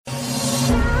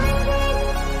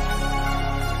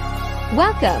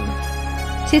Welcome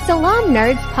to Salaam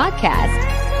Nerds Podcast.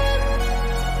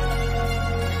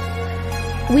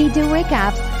 We do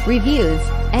recaps, reviews,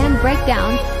 and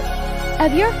breakdowns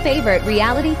of your favorite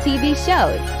reality TV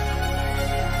shows.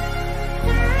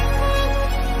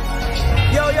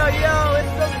 Yo, it's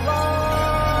the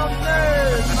Salaam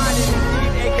Nerds. My name is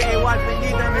Steve, a.k.a. Watch Me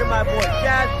Need. I'm here, my boy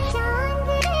Jazz.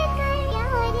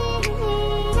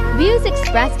 Views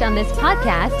expressed on this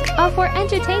podcast are for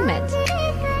entertainment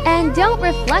and don't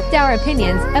reflect our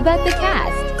opinions about the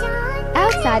cast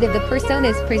outside of the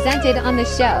personas presented on the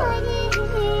show.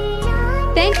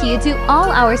 Thank you to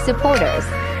all our supporters.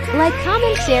 Like,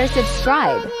 comment, share,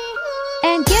 subscribe,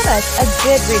 and give us a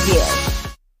good review.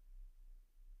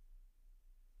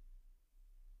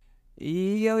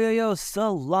 Yo,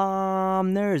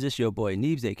 Salaam Nerds. It's your boy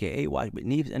Neebs, aka Watch Me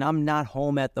Neebs, and I'm not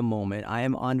home at the moment. I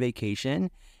am on vacation,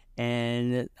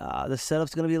 and the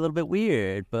setup's going to be a little bit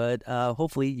weird, but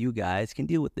hopefully you guys can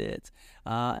deal with it.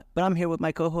 But I'm here with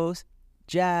my co-host,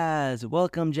 Jazz.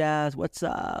 Welcome, Jazz. What's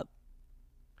up?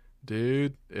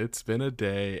 Dude, it's been a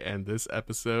day, and this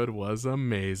episode was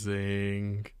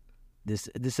amazing.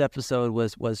 This episode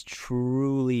was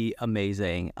truly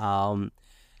amazing.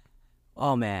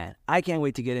 Oh man, I can't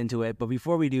wait to get into it. But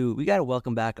before we do, we gotta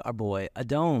welcome back our boy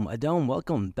Adom. Adom,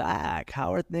 welcome back.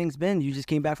 How are things been? You just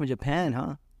came back from Japan,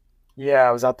 huh? Yeah,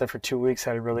 I was out there for 2 weeks.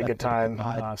 Had a really good time.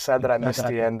 Sad that I missed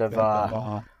the end of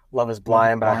Love Is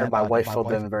Blind, but I heard my wife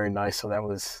filled in very nice, so that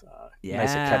was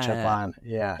nice to catch up on.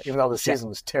 Yeah, even though the season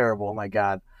was terrible. Oh my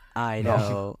God. I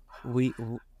know. Me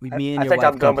and your think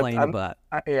wife I'm done complained with, about.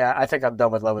 I think I'm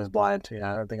done with Love Is Blind.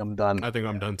 Yeah, I think I'm done. I think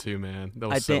I'm done too, man. That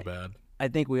was so bad. I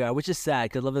think we are, which is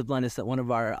sad because Love Is Blind is one of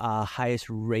our highest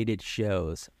rated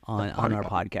shows on our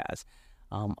podcast.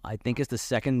 I think it's the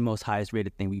second most highest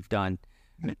rated thing we've done,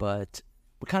 but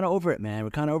we're kind of over it, man.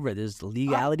 We're kind of over it. There's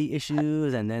legality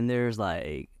issues, and then there's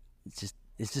like it's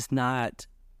just not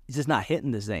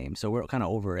hitting the same. So we're kind of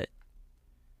over it.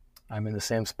 I'm in the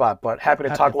same spot, but happy to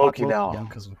talk Loki now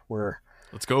because we're.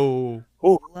 Let's go.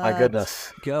 Oh my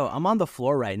goodness. Go. I'm on the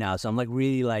floor right now, so I'm like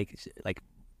really like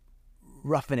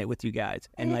roughing it with you guys,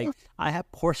 and like I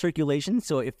have poor circulation,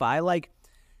 so if I like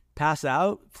pass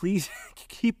out, please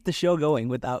keep the show going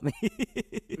without me.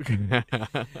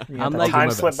 I'm like time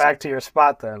slip back to your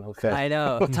spot then. Okay. I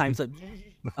know. Time slip.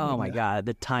 Oh my God,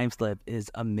 the time slip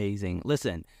is amazing.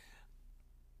 Listen,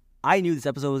 I knew this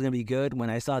episode was gonna be good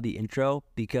when I saw the intro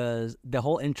because the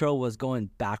whole intro was going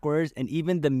backwards, and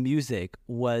even the music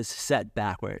was set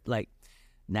backward. Like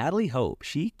Natalie Hope,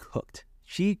 she cooked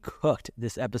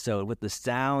this episode with the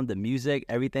sound, the music,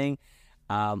 everything.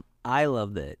 I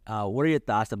loved it. What are your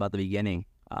thoughts about the beginning?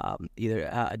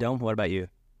 Adom, what about you?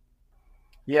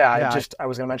 Yeah, I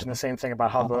was going to mention the same thing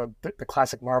about how the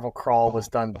classic Marvel crawl was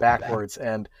done backwards.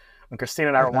 And when Christina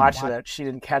and I were watching it, she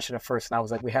didn't catch it at first. And I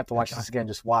was like, we have to watch this again.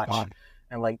 Just watch.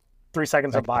 And like 3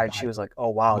 seconds went by and she was like, oh,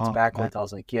 wow, it's backwards. I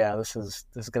was like, yeah, this is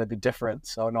going to be different.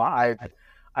 So no, I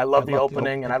love the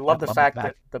opening. And I love the fact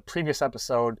that the previous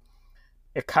episode,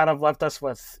 it kind of left us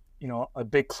with, a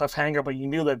big cliffhanger, but you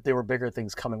knew that there were bigger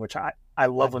things coming, which I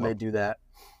love when they do that.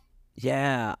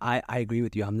 Yeah, I agree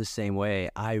with you. I'm the same way.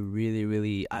 I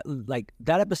really, like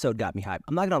that episode got me hyped.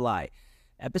 I'm not going to lie.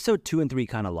 Episode 2 and 3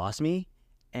 kind of lost me,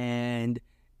 and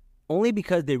only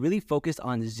because they really focused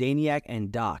on Zaniac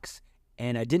and Dox,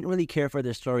 and I didn't really care for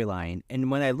their storyline. And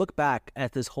when I look back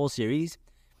at this whole series,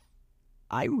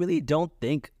 I really don't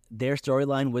think their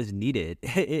storyline was needed.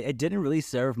 It didn't really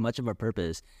serve much of a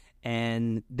purpose,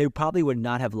 and they probably would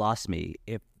not have lost me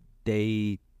if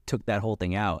they took that whole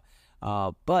thing out.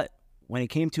 But when it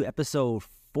came to episode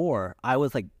 4, I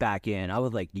was like back in. I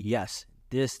was like, yes,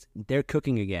 they're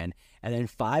cooking again. And then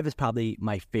 5 is probably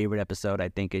my favorite episode. I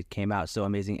think it came out so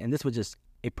amazing, and this was just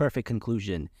a perfect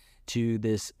conclusion to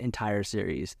this entire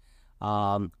series.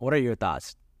 What are your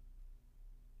thoughts?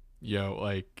 Yo,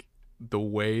 like the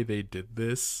way they did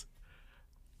this,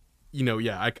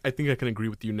 I think I can agree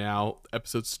with you now.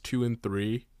 Episodes 2 and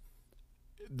 3,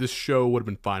 this show would have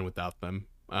been fine without them.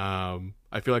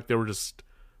 I feel like they were just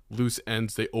loose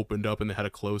ends they opened up and they had to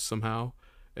close somehow.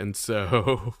 And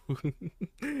so,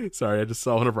 sorry, I just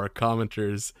saw one of our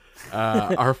commenters.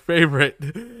 Our favorite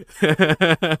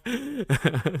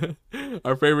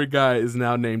guy is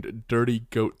now named Dirty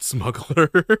Goat Smuggler.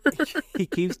 He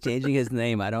keeps changing his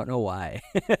name. I don't know why.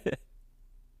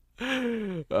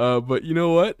 But you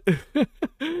know what?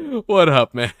 What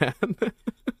up, man?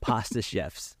 Pasta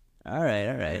chefs. All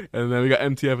right. And then we got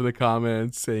MTF in the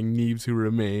comments saying Neebs who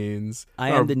remains. I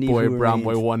am the Neebs boy, who Brown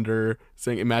remains. Boy Wonder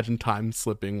saying imagine time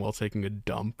slipping while taking a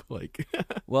dump. Like,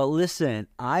 Well, listen,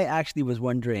 I actually was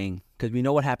wondering, because we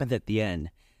know what happens at the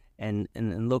end, and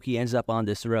Loki ends up on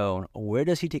this throne, where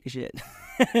does he take a shit?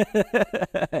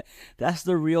 That's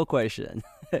the real question.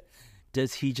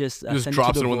 Does he just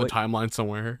drops it in the timeline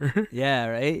somewhere? Yeah,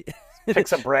 right.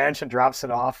 Picks a branch and drops it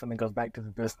off and then goes back to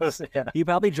the business. Yeah. He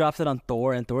probably drops it on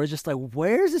Thor, and Thor's just like,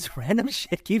 where's this random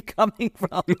shit keep coming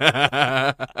from?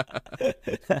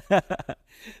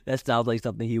 That sounds like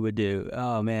something he would do.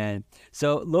 Oh, man.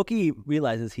 So Loki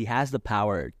realizes he has the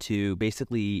power to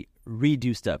basically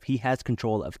redo stuff. He has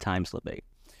control of time slipping.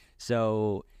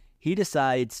 So he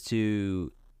decides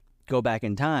to go back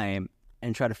in time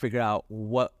and try to figure out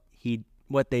what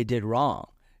they did wrong.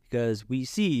 Because we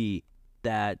see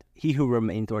that he who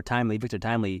remains, or Timely, Victor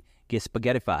Timely, gets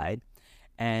spaghettified.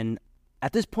 And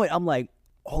at this point, I'm like,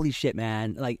 holy shit,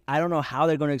 man. Like, I don't know how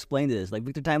they're going to explain this. Like,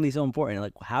 Victor Timely is so important.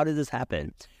 Like, how did this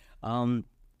happen?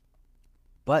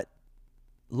 But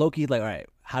Loki's like, all right,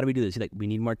 how do we do this? He's like, we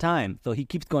need more time. So he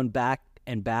keeps going back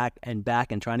and back and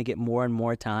back and trying to get more and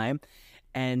more time.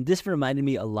 And this reminded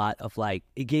me a lot of, like,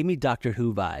 it gave me Doctor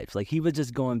Who vibes. Like, he was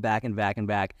just going back and back and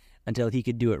back until he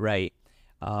could do it right.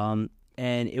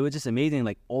 And it was just amazing,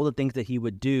 like, all the things that he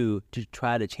would do to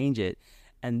try to change it.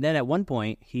 And then at one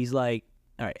point, he's like,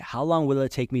 all right, how long will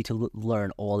it take me to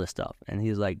learn all this stuff? And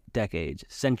he's like, decades,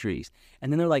 centuries.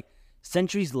 And then they're like,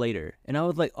 centuries later. And I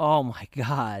was like, oh, my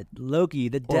God, Loki,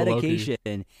 the dedication.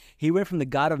 Loki. He went from the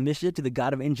god of mischief to the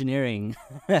god of engineering.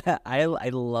 I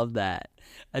love that.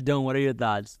 Adon, what are your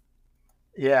thoughts?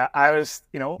 Yeah, I was,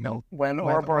 when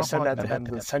Ouroboros said that to him,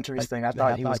 the centuries thing, I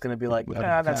thought he was going to be like,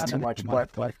 that's too much.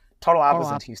 But total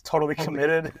opposite. He's totally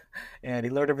committed, and he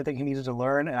learned everything he needed to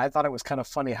learn. And I thought it was kind of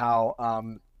funny how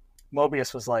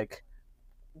Mobius was like,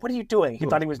 what are you doing? He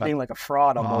thought he was being like a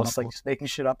fraud almost, like just making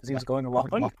shit up as he was going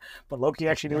along. But Loki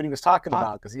actually knew what he was talking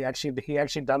about because he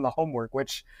actually done the homework,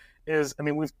 which is, I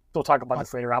mean, we'll talk about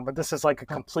this later on, but this is like a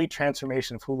complete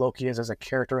transformation of who Loki is as a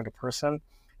character and a person.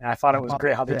 And I thought it was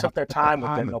great how they took their time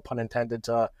with it, no pun intended,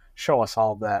 to show us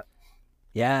all of that.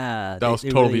 Yeah. That was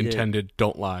totally really intended.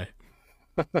 Don't lie.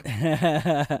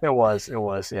 It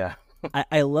was, yeah.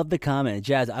 I love the comment.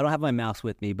 Jazz, I don't have my mouse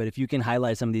with me, but if you can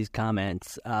highlight some of these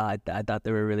comments, I thought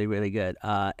they were really, really good.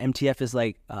 MTF is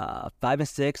like, 5 and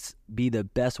 6 be the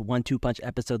best 1-2 punch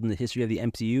episode in the history of the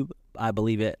MCU. I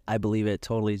believe it.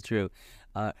 Totally true.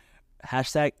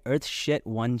 Hashtag Earth shit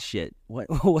one shit.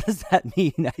 What does that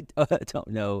mean? I don't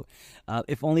know.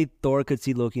 If only Thor could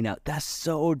see Loki now. That's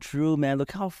so true, man.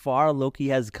 Look how far Loki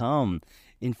has come.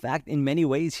 In fact, in many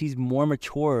ways, he's more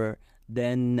mature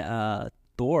than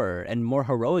Thor and more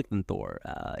heroic than Thor.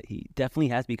 He definitely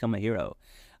has become a hero.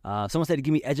 Someone said,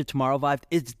 give me Edge of Tomorrow vibes.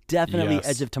 It's definitely yes.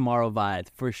 Edge of Tomorrow vibes,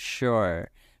 for sure.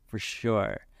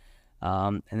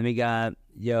 And then we got,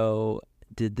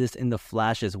 did this in the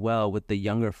Flash as well with the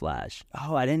younger Flash.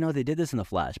 Oh, I didn't know they did this in the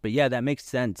Flash. But yeah, that makes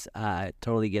sense. I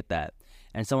totally get that.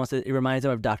 And someone said it reminds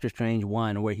them of Doctor Strange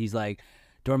 1, where he's like,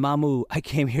 Dormammu, I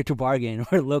came here to bargain.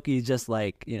 Where Loki's just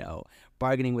like,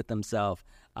 bargaining with himself.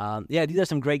 Yeah, these are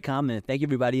some great comments. Thank you,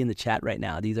 everybody in the chat right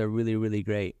now. These are really, really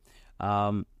great.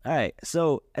 All right.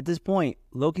 So at this point,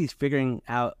 Loki's figuring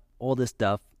out all this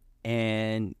stuff.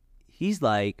 And he's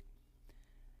like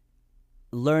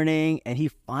learning, and he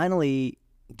finally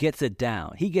gets it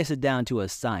down. He gets it down to a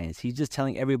science. He's just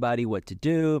telling everybody what to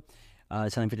do,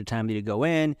 telling Victor Timely to go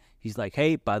in. He's like,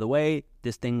 hey, by the way,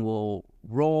 this thing will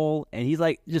roll. And he's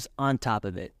like just on top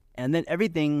of it. And then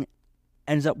everything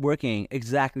ends up working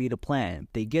exactly to plan.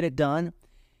 They get it done,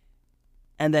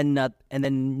 and then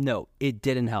no, it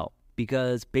didn't help,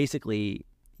 because basically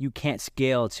you can't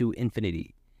scale to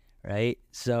infinity, right?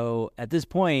 So at this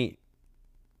point,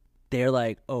 they're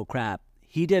like, oh crap,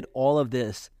 he did all of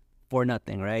this for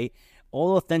nothing, right?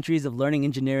 All those centuries of learning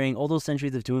engineering, all those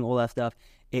centuries of doing all that stuff,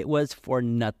 it was for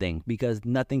nothing, because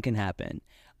nothing can happen.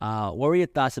 What were your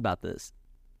thoughts about this?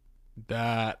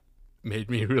 That made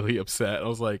me really upset. I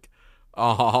was like,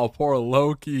 oh, poor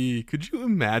Loki. Could you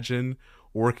imagine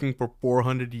working for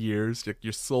 400 years, like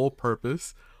your sole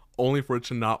purpose, only for it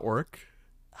to not work?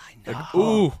 I know. Like,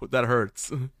 ooh, that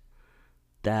hurts.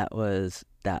 That was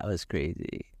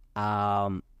crazy.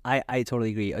 I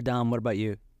totally agree. Adam, what about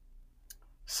you?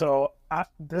 So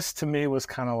this to me was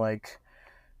kind of like,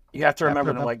 you have to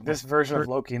remember that, like, this version of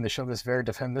Loki in the show that's very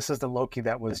different. This is the Loki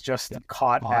that was just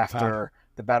caught after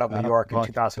the Battle of New York in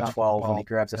 2012 when he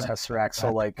grabs his Tesseract.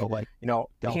 So, like,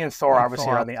 he and Thor obviously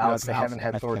are on the outs. They haven't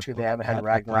had Thor 2. They haven't had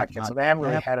Ragnarok yet. So they haven't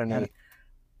really had any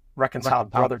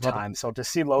reconciled brother time. So to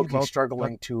see Loki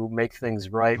struggling to make things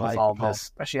right with all this,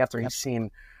 especially after he's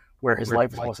seen where his life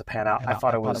was supposed to pan out, I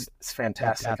thought it was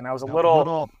fantastic. And I was a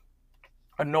little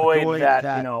annoyed that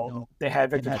they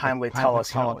had Victor Timely tell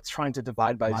us, it's trying to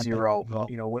divide by 0.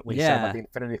 When he said about the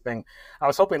infinity thing. I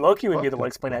was hoping Loki would be the one to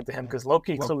explain that to him, because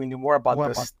Loki clearly knew more about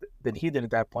this than he did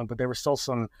at that point. But there were still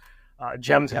some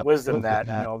gems of wisdom that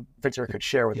Victor could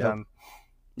share with them.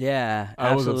 Yeah,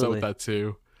 absolutely. I was upset with that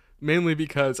too. Mainly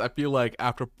because I feel like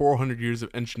after 400 years of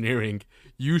engineering,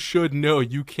 you should know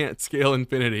you can't scale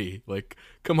infinity. Like,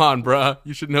 come on, bruh.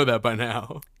 You should know that by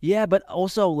now. Yeah, but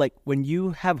also, like, when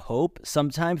you have hope,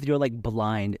 sometimes you're, like,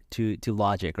 blind to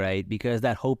logic, right? Because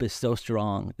that hope is so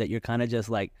strong that you're kind of just,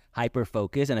 like,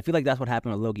 hyper-focused. And I feel like that's what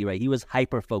happened with Loki, right? He was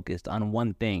hyper-focused on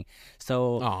one thing.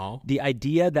 So the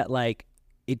idea that, like,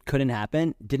 it couldn't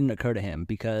happen didn't occur to him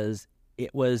because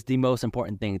it was the most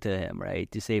important thing to him,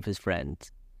 right? To save his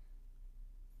friends.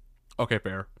 Okay,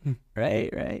 fair.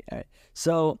 Right.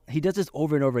 So he does this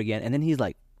over and over again, and then he's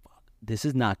like, this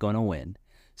is not going to win.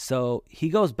 So he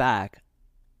goes back,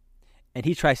 and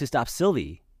he tries to stop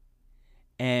Sylvie.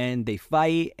 And they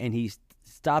fight, and he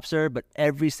stops her, but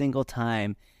every single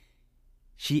time,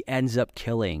 she ends up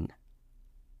killing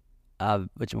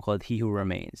He Who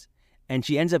Remains. And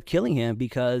she ends up killing him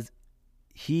because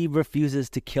he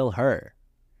refuses to kill her.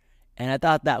 And I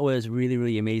thought that was really,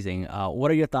 really amazing.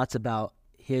 What are your thoughts about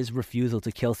his refusal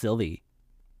to kill Sylvie?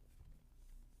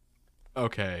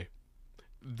 Okay.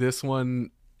 This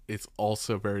one is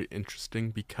also very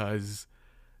interesting because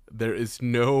there is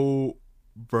no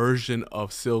version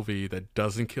of Sylvie that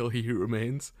doesn't kill He Who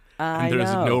Remains. And there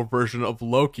is no version of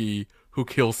Loki who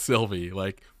kills Sylvie.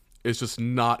 Like, it's just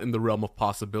not in the realm of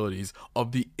possibilities,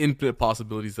 of the infinite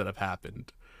possibilities that have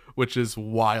happened, which is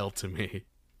wild to me.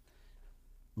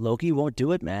 Loki won't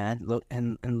do it, man.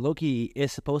 And Loki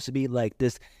is supposed to be like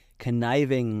this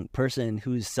conniving person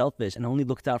who's selfish and only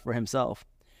looks out for himself,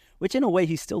 which in a way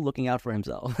he's still looking out for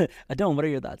himself. Adon, what are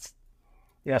your thoughts?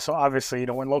 Yeah, so obviously,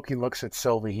 when Loki looks at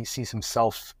Sylvie, he sees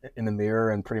himself in the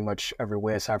mirror in pretty much every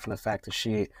way, aside from the fact that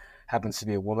she happens to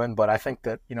be a woman. But I think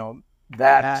that,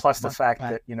 that plus the fact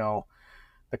that,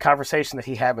 the conversation that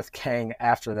he had with Kang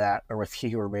after that, or with He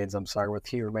Who Remains, with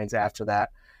He Who Remains after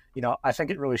that, I think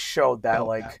it really showed that,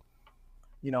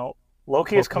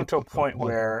 Loki has come to a point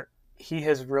where he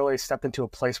has really stepped into a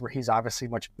place where he's obviously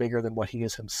much bigger than what he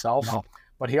is himself,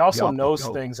 but he also knows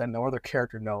things that no other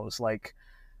character knows. Like,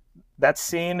 that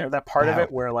scene or that part of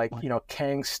it where,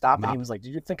 Kang stopped and he was like,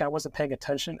 did you think I wasn't paying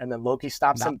attention? And then Loki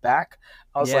stops him back.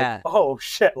 I was like, oh,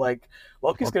 shit. Like,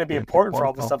 Loki's going to be important for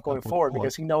all this stuff going forward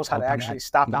because he knows how to actually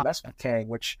stop and mess with Kang,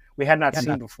 which we had not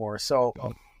seen before. So,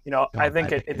 I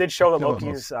think it did show that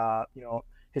Loki's,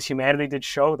 his humanity did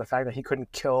show, the fact that he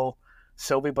couldn't kill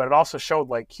Sylvie, but it also showed,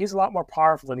 he's a lot more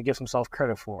powerful than he gives himself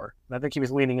credit for. And I think he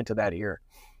was leaning into that here.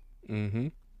 Mm-hmm.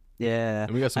 Yeah.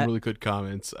 And we got some really good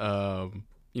comments.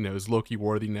 Is Loki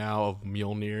worthy now of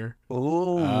Mjolnir?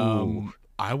 Oh.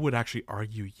 I would actually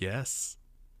argue yes.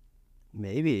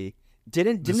 Maybe.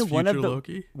 Didn't one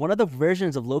of the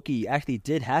versions of Loki actually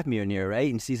did have Mjolnir, right,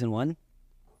 in season 1?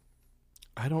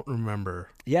 I don't remember.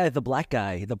 Yeah, the black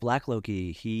guy, the black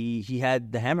Loki, he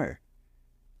had the hammer.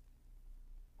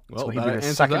 Well, so he'd be the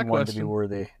second one to be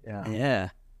worthy. Yeah.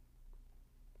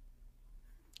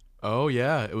 Oh,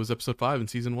 yeah. It was episode 5 in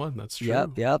season 1. That's true.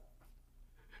 Yep.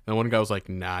 And one guy was like,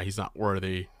 nah, he's not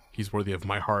worthy. He's worthy of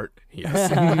my heart.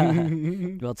 Yes.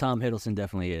 Well, Tom Hiddleston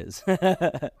definitely is.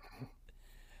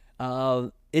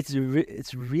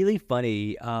 It's really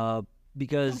funny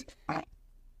because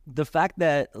the fact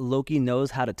that Loki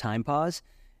knows how to time pause,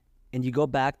 and you go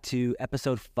back to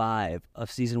episode 5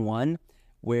 of season 1,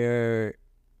 where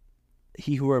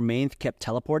He Who Remains kept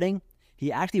teleporting.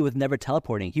 He actually was never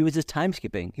teleporting. He was just time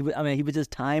skipping. He was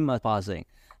just time pausing.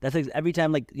 That's like every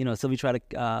time, Sylvie tried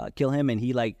to kill him, and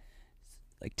he like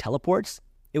teleports.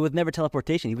 It was never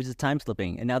teleportation. He was just time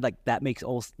slipping, and now that makes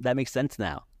sense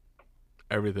now.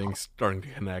 Everything's starting to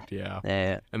connect, yeah.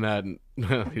 Yeah. And then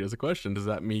here's a question: does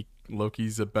that mean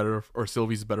Sylvie's a better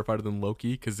fighter than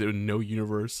Loki? Because in no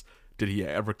universe did he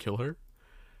ever kill her.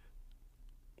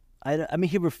 I mean,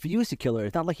 he refused to kill her.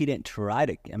 It's not like he didn't try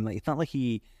to. It's not like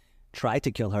he tried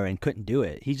to kill her and couldn't do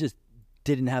it. He just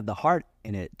didn't have the heart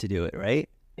in it to do it, right?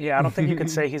 Yeah, I don't think you could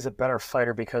say he's a better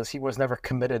fighter because he was never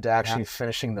committed to actually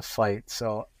finishing the fight.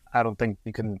 So I don't think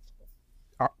you can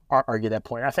argue that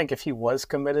point. I think if he was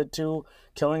committed to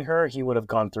killing her, he would have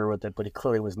gone through with it, but he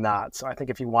clearly was not. So I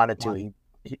think if he wanted to,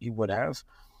 he would have.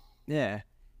 Yeah.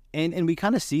 And we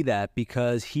kind of see that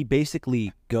because he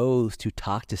basically goes to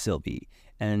talk to Sylvie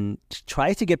and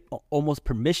tries to get almost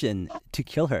permission to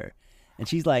kill her. And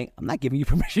she's like, I'm not giving you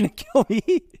permission to kill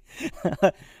me.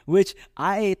 Which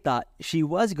I thought she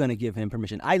was going to give him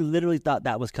permission. I literally thought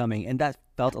that was coming, and that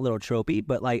felt a little tropey,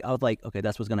 but like I was like, okay,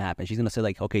 that's what's going to happen. She's going to say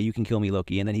like, okay, you can kill me,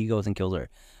 Loki, and then he goes and kills her.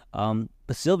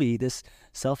 But Sylvie, this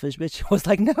selfish bitch, was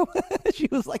like, no. She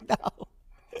was like, no.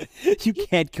 You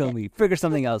can't kill me. Figure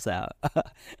something else out.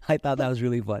 I thought that was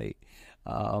really funny.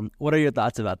 What are your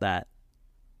thoughts about that?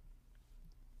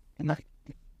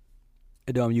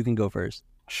 Adam, you can go first.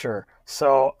 Sure.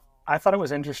 So I thought it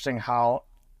was interesting how,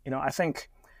 I think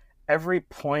every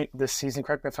point this season,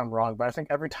 correct me if I'm wrong, but I think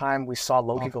every time we saw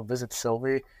Loki go visit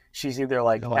Sylvie, she's either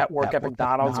like at work at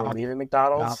McDonald's or leaving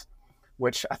McDonald's,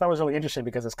 which I thought was really interesting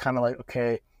because it's kind of like,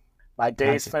 okay, my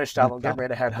day's finished out, I'm getting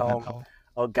ready to head home.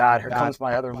 Oh God, here comes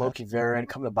my other Loki variant,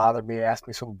 come to bother me, ask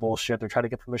me some bullshit. They're trying to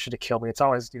get permission to kill me. It's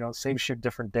always, same shit,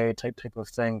 different day type of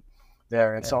thing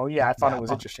there. And so, I thought it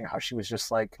was interesting how she was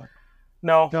just like,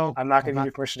 no, I'm not going to give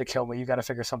you permission to kill me. You got to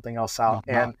figure something else out.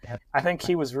 And I think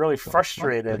he was really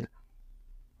frustrated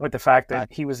with the fact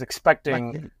that he was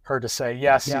expecting her to say,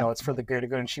 yes, it's for the greater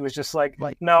good. And she was just like,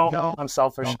 no, I'm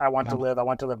selfish. I want to live. I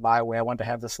want to live my way. I want to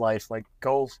have this life. Like,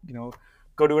 go do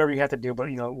whatever you have to do, but,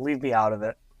 leave me out of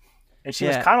it. And she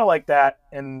was kind of like that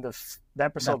in the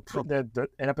episode, in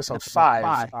episode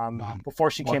 5, before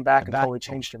she came back and totally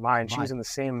changed her mind. She was in the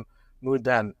same mood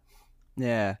then.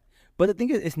 Yeah. But the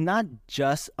thing is, it's not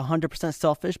just 100%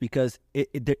 selfish because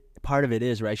part of it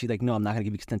is, right? She's like, no, I'm not going to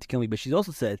give you consent to kill me. But she's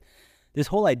also said this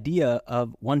whole idea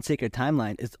of one sacred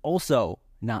timeline is also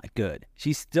not good.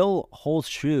 She still holds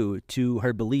true to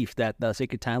her belief that the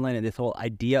sacred timeline and this whole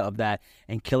idea of that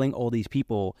and killing all these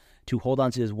people to hold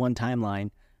on to this one timeline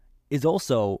is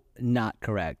also not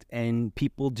correct. And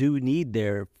people do need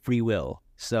their free will.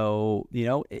 So,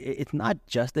 it's not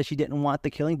just that she didn't want the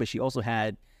killing, but she also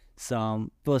had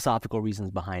some philosophical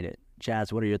reasons behind it.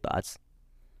 Chaz, what are your thoughts?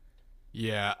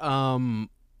 Yeah,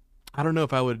 I don't know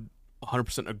if I would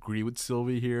 100% agree with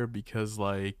Sylvie here because,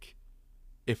 like,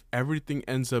 if everything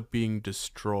ends up being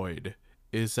destroyed,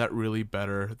 is that really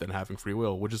better than having free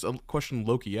will? Which is a question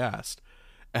Loki asked.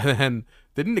 And then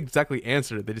they didn't exactly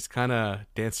answer it. They just kind of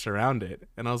danced around it.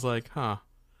 And I was like, I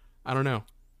don't know.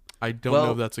 I don't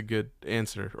know if that's a good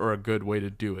answer or a good way to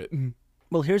do it.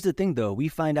 Well, here's the thing, though. We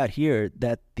find out here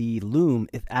that the loom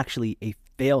is actually a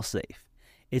failsafe.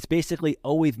 It's basically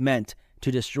always meant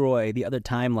to destroy the other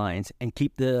timelines and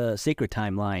keep the sacred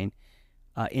timeline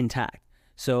intact.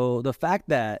 So the fact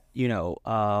that,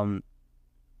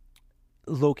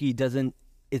 Loki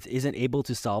isn't able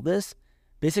to solve this,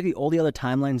 basically all the other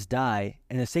timelines die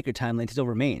and the sacred timeline still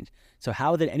remains. So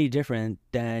how is it any different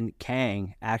than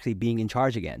Kang actually being in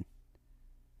charge again?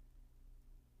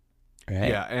 Right?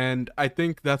 Yeah, and I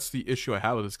think that's the issue I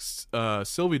have with this.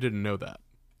 Sylvie didn't know that.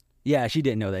 Yeah, she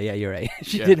didn't know that. Yeah, you're right.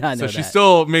 She did not know that. So she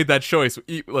still made that choice,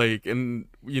 like, and,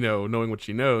 knowing what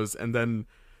she knows. And then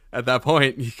at that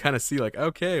point, you kind of see, like,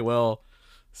 okay, well,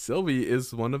 Sylvie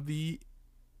is one of the,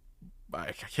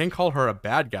 I can't call her a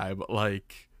bad guy, but,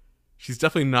 like, she's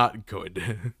definitely not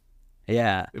good.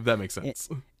 Yeah. If that makes sense.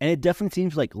 And it definitely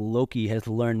seems like Loki has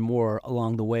learned more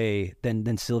along the way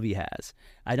than Sylvie has.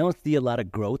 I don't see a lot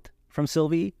of growth from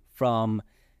Sylvie from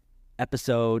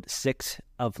episode 6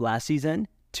 of last season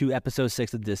to episode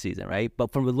 6 of this season, right?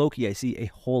 But from Loki, I see a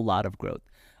whole lot of growth.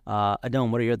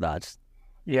 Adon, what are your thoughts?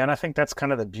 Yeah, and I think that's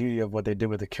kind of the beauty of what they did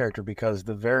with the character because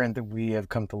the variant that we have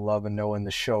come to love and know in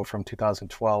the show from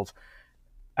 2012,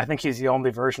 I think he's the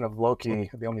only version of Loki,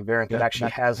 the only variant that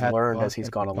actually has learned as he's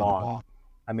gone along.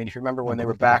 I mean, if you remember when they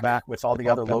were back with all the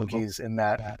other Lokis in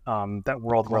that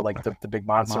world where like the big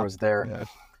monster was there,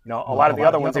 a lot of the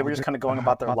other ones, they were just kind of going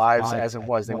about their lives as it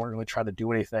was. They weren't really trying to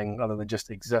do anything other than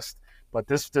just exist. But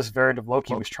this variant of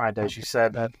Loki was trying to, as you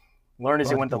said, learn as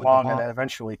he went along and then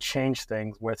eventually change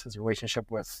things with his relationship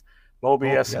with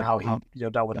Mobius and how he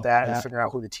dealt with that and figuring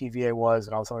out who the TVA was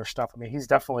and all this other stuff. I mean, he's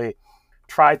definitely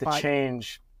tried to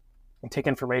change and take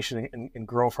information and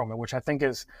grow from it, which I think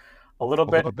is a little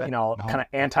bit, kind of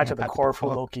anti to the core of who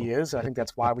Loki is. I think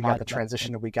that's why we got the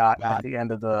transition that we got at the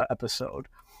end of the episode.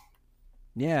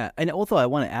 Yeah, and also I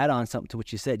want to add on something to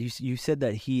what you said. You said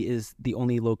that he is the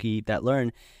only Loki that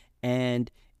learned,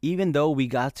 and even though we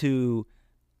got to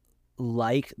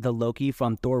like the Loki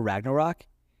from Thor Ragnarok,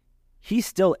 he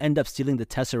still ended up stealing the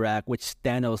Tesseract, which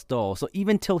Thanos stole. So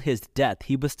even till his death,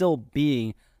 he was still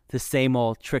being the same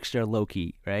old trickster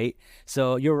Loki, right?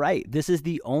 So you're right. This is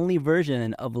the only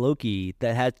version of Loki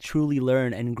that has truly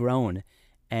learned and grown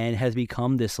and has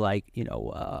become this, like,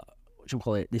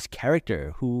 this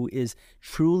character who is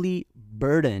truly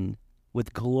burdened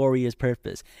with glorious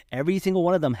purpose. Every single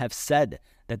one of them have said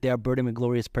that they are burdened with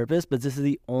glorious purpose, but this is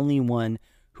the only one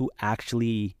who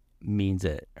actually means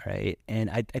it, right? And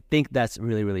I think that's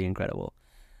really, really incredible.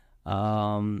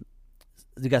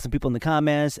 We got some people in the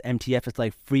comments. MTF is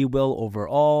like free will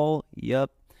overall.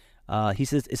 Yep. He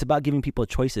says it's about giving people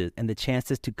choices and the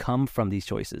chances to come from these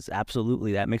choices.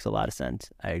 Absolutely. That makes a lot of sense.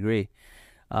 I agree.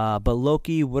 But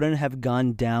Loki wouldn't have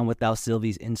gone down without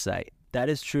Sylvie's insight. That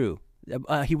is true.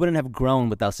 He wouldn't have grown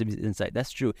without Sylvie's insight.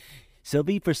 That's true.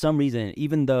 Sylvie, for some reason,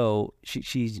 even though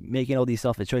she's making all these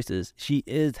selfish choices, she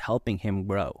is helping him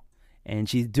grow. And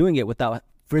she's doing it without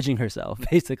fridging herself,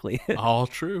 basically. All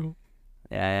true.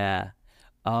 Yeah.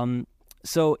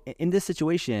 So in this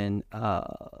situation,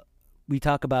 we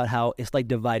talk about how it's like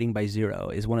dividing by zero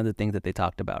is one of the things that they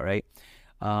talked about, right?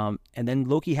 And then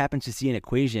Loki happens to see an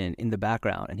equation in the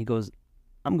background, and he goes,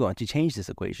 I'm going to change this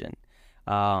equation,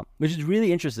 which is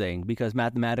really interesting because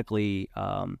mathematically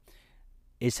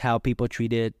it's how people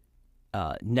treated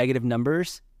negative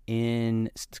numbers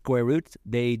in square roots.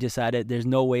 They decided there's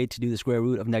no way to do the square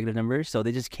root of negative numbers, so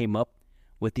they just came up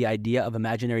with the idea of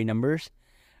imaginary numbers,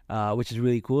 which is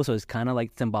really cool. So it's kind of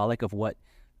like symbolic of what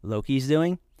Loki's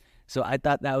doing. So I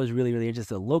thought that was really, really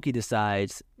interesting. So Loki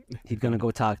decides he's going to go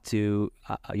talk to,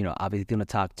 obviously going to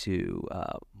talk to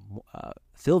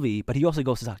Sylvie, but he also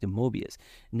goes to talk to Mobius.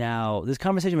 Now, this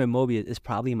conversation with Mobius is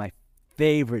probably my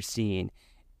favorite scene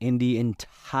in the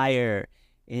entire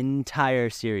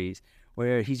series,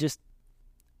 where he just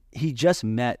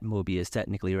met Mobius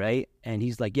technically, right? And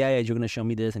he's like, yeah, you're going to show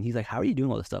me this. And he's like, how are you doing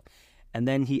all this stuff? And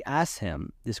then he asks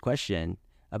him this question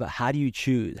about how do you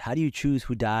choose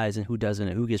who dies and who doesn't,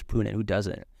 and who gets pruned and who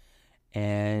doesn't.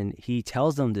 And he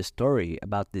tells them this story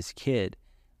about this kid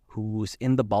who's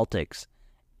in the Baltics,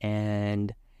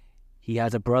 and he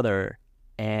has a brother,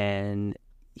 and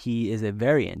he is a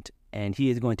variant, and he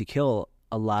is going to kill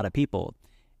a lot of people.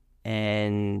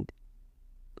 And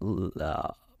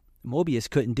Mobius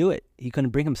couldn't do it. He couldn't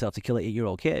bring himself to kill an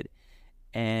 8-year-old kid.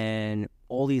 And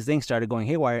all these things started going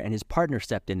haywire, and his partner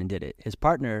stepped in and did it. His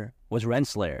partner was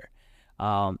Renslayer.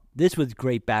 This was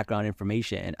great background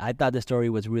information. I thought the story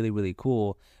was really, really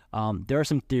cool. There are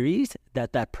some theories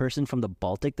that person from the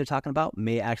Baltic they're talking about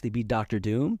may actually be Doctor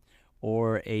Doom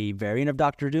or a variant of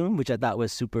Doctor Doom, which I thought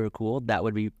was super cool. That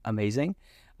would be amazing.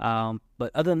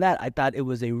 But other than that, I thought it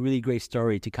was a really great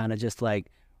story to kind of just like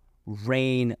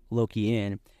rein Loki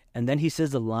in. And then he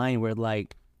says the line where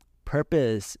like,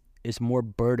 purpose is more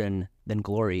burden than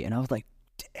glory. And I was like,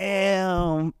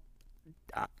 damn,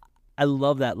 I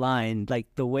love that line. Like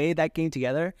the way that came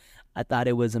together, I thought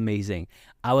it was amazing.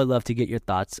 I would love to get your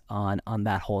thoughts on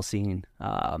that whole scene.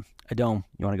 Adom,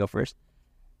 you want to go first?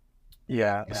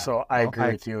 Yeah, so I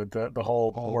agree with you. The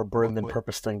whole more burden than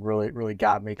purpose thing really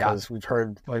got me, because we've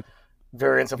heard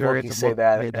variants of Loki say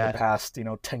that in the past,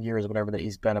 10 years or whatever that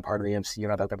he's been a part of the MCU,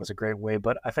 and I thought that was a great way.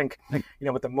 But I think,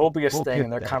 with the Mobius thing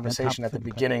and their conversation at the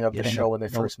beginning of the show when they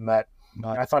first met,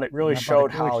 I thought it really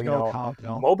showed how,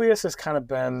 Mobius has kind of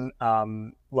been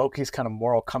Loki's kind of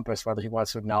moral compass, whether he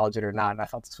wants to acknowledge it or not. And I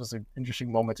thought this was an interesting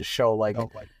moment to show, like,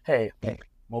 hey,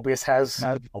 Mobius has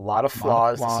a lot of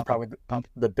flaws. This is probably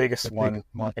the biggest one.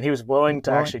 And he was willing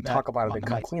to actually talk about it and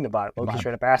come clean about it. Loki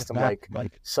straight up asked him, like,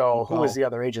 so who was the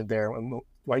other agent there? Why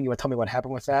don't you want to tell me what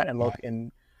happened with that? And Loki,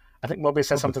 and I think Mobius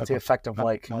said something to the effect of,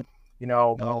 like,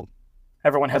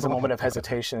 everyone has a moment of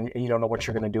hesitation and you don't know what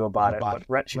you're going to do about it. But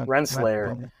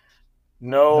Renslayer,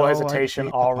 no hesitation,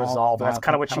 all resolved. And that's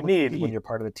kind of what you need when you're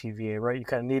part of the TVA, right? You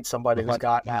kind of need somebody who's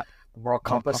got the moral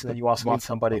compass, and then you also need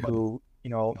somebody who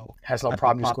has no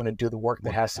problem just going to do the work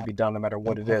that has to be done no matter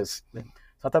what it is. So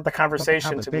I thought the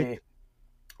conversation to me,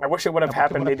 I wish it would have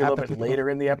happened maybe a little bit later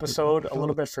in the episode, a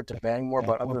little bit for it to bang more,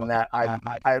 but other than that,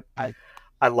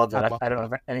 I loved it. I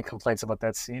don't have any complaints about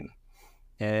that scene.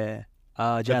 Yeah.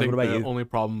 Jan, what about you?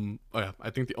 I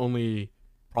think the only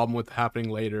problem with happening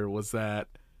later was that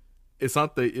it's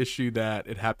not the issue that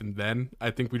it happened then. I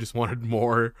think we just wanted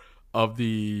more of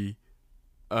the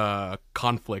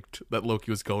conflict that Loki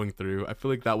was going through. I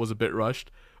feel like that was a bit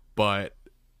rushed, but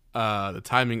the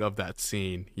timing of that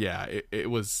scene, it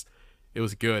was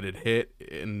good. It hit,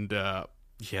 and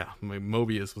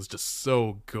Mobius was just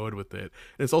so good with it.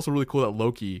 And it's also really cool that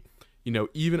Loki,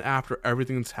 even after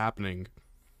everything that's happening,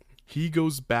 he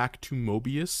goes back to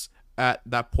Mobius at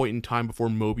that point in time before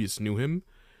Mobius knew him.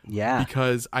 Yeah.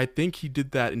 Because I think he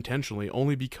did that intentionally,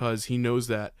 only because he knows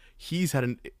that he's had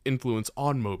an influence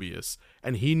on Mobius,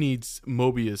 and he needs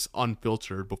Mobius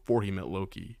unfiltered before he met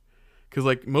Loki. Because,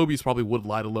 like, Mobius probably would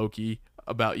lie to Loki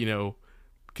about,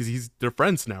 because they're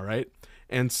friends now, right?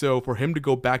 And so for him to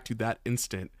go back to that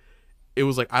instant, it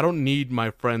was like, I don't need my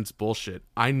friend's bullshit.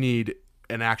 I need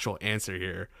an actual answer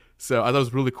here. So I thought it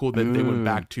was really cool that they went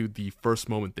back to the first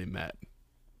moment they met.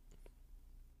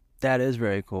 That is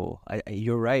very cool.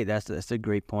 You're right. That's a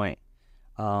great point.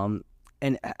 And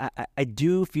I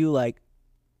do feel like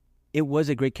it was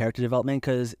a great character development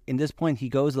because in this point he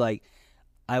goes like,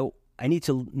 I need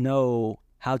to know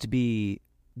how to be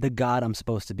the god I'm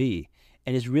supposed to be.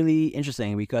 And it's really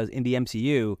interesting because in the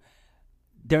MCU,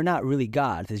 they're not really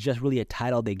gods. It's just really a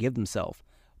title they give themselves.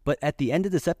 But at the end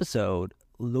of this episode,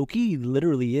 Loki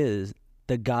literally is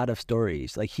the god of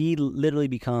stories. Like he literally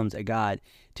becomes a god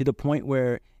to the point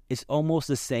where it's almost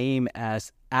the same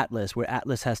as Atlas, where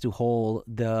Atlas has to hold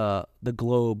the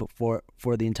globe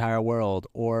for the entire world,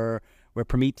 or where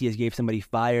Prometheus gave somebody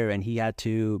fire and he had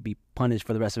to be punished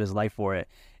for the rest of his life for it.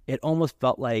 It almost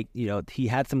felt like, he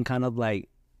had some kind of like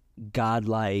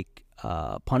godlike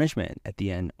punishment at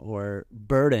the end, or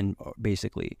burden,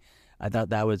 basically. I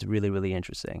thought that was really, really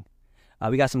interesting.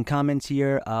 We got some comments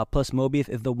here. Plus, Mobius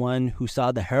is the one who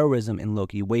saw the heroism in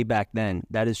Loki way back then.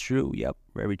 That is true. Yep,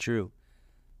 very true.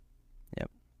 Yep.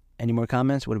 Any more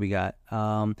comments? What do we got?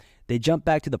 They jump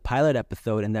back to the pilot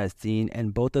episode in that scene,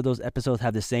 and both of those episodes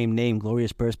have the same name,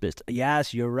 Glorious Purpose.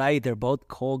 Yes, you're right. They're both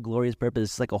called Glorious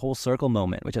Purpose. It's like a whole circle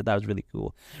moment, which I thought was really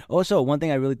cool. Also, one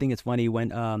thing I really think is funny,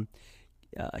 when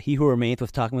He Who Remains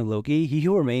was talking with Loki, He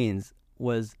Who Remains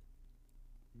was...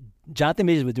 Jonathan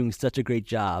Majors was doing such a great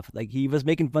job. Like, he was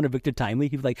making fun of Victor Timely.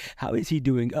 He was like, how is he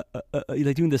doing? He's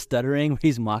like doing the stuttering where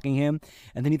he's mocking him.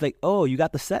 And then he's like, oh, you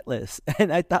got the set list.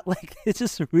 And I thought, like, it's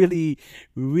just really,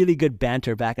 really good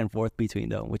banter back and forth between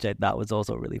them, which I thought was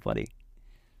also really funny.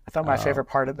 I thought my favorite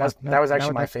part of that was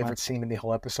actually my favorite scene in the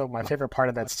whole episode. My favorite part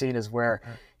of that scene is where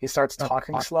he starts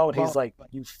talking slow and he's like,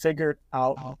 you figured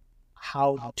out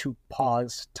how to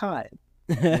pause time.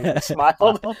 He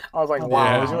smiled. I was like, wow,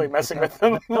 I was really messing with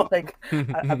him. Like,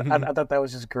 I thought that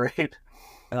was just great.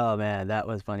 Oh, man, that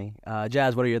was funny.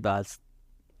 Jazz, what are your thoughts?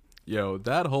 Yo,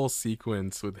 that whole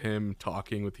sequence with him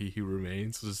talking with He Who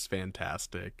Remains was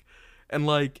fantastic. And,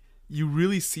 like, you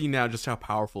really see now just how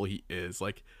powerful he is.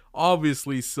 Like,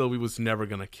 obviously, Sylvie was never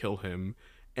going to kill him.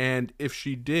 And if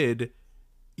she did,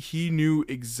 he knew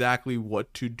exactly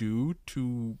what to do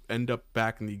to end up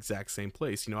back in the exact same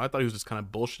place. I thought he was just kind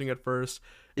of bullshitting at first,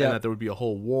 and that there would be a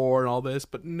whole war and all this,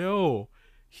 but no,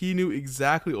 he knew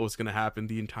exactly what was going to happen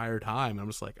the entire time. And I'm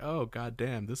just like, oh,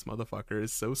 goddamn, this motherfucker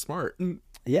is so smart.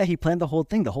 Yeah, he planned the whole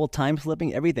thing, the whole time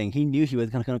slipping, everything. He knew he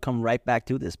was going to come right back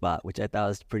to this spot, which I thought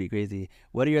was pretty crazy.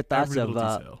 What are your thoughts what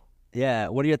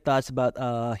are your thoughts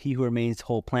about He Who Remains'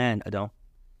 whole plan, Adon?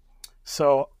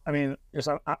 So, I mean, just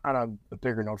on a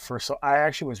bigger note first, so I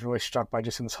actually was really struck by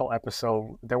just in this whole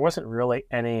episode, there wasn't really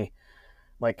any,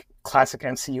 like, classic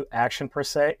MCU action per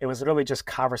se. It was really just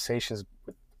conversations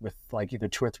with like, either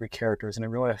two or three characters, and it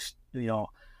really,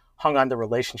 hung on the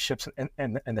relationships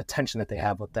and the tension that they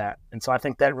have with that. And so I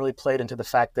think that really played into the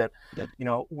fact that,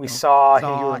 we saw He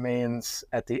Who Remains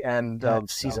at the end of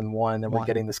season 1, and we're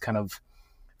getting this kind of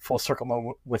full circle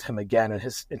moment with him again, and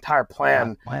his entire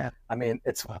plan. I mean,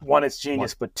 it's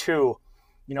genius, but two,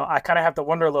 I kind of have to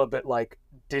wonder a little bit, like,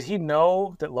 did he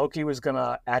know that Loki was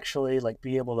gonna actually like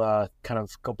be able to kind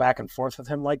of go back and forth with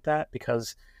him like that?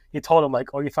 Because he told him like,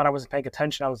 oh, you thought I wasn't paying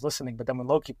attention, I was listening. But then when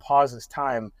Loki paused his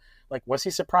time, like, was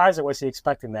he surprised or was he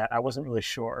expecting that? I wasn't really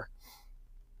sure.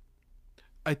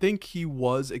 I think he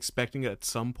was expecting it at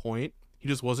some point. He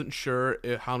just wasn't sure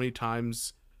how many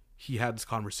times he had this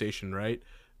conversation, right?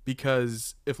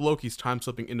 Because if Loki's time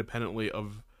slipping independently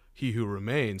of He Who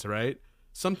Remains, right?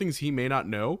 Some things he may not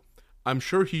know. I'm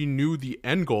sure he knew the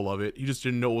end goal of it. He just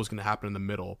didn't know what was going to happen in the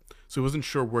middle. So he wasn't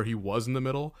sure where he was in the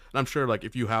middle. And I'm sure, like,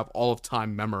 if you have all of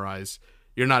time memorized,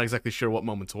 you're not exactly sure what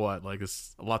moment's what. Like,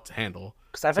 it's a lot to handle.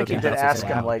 Because I think he did ask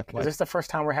him, like, is this the first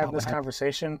time we're having this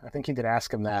conversation? I think he did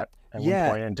ask him that at one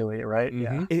point and doing it, right?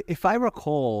 Mm-hmm. Yeah. If I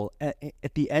recall,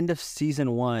 at the end of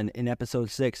season 1 in episode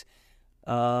 6,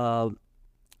 He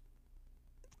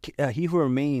Who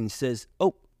Remains says,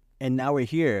 oh, and now we're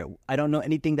here. I don't know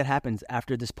anything that happens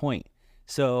after this point.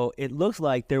 So it looks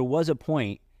like there was a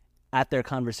point at their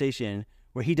conversation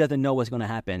where he doesn't know what's going to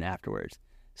happen afterwards.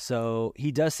 So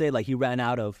he does say, like, he ran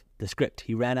out of the script.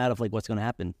 He ran out of, like, what's going to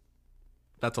happen.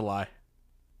 That's a lie.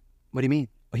 What do you mean?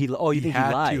 You think he lied? He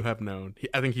had to have known.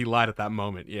 I think he lied at that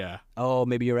moment, yeah. Oh,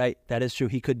 maybe you're right. That is true.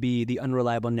 He could be the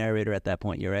unreliable narrator at that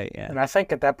point. You're right, yeah. And I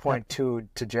think at that point, too,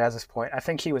 to Jazz's point, I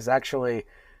think he was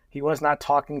not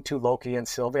talking to Loki and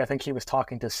Sylvie. I think he was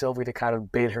talking to Sylvie to kind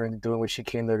of bait her into doing what she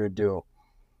came there to do.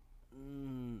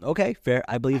 Okay, fair.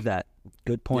 I believe that.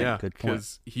 Good point. Yeah, good point.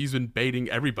 Because he's been baiting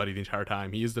everybody the entire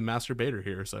time. He is the master baiter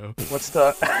here. So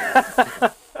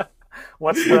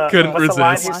what's Couldn't the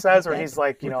line resist. he says where he's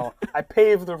like, I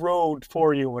paved the road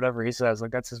for you, whatever he says.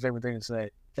 Like, that's his favorite thing to say.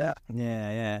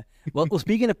 Yeah. Well,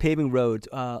 speaking of paving roads,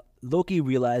 Loki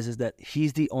realizes that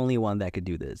he's the only one that could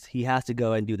do this. He has to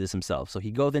go and do this himself. So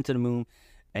he goes into the moon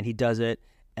and he does it.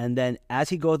 And then as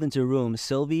he goes into a room,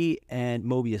 Sylvie and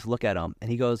Mobius look at him and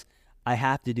he goes, I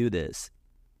have to do this.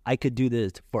 I could do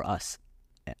this for us.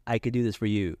 I could do this for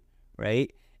you,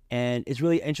 right? And it's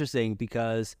really interesting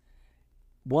because,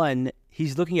 one,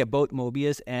 he's looking at both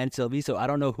Mobius and Sylvie, so I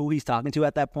don't know who he's talking to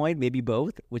at that point, maybe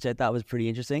both, which I thought was pretty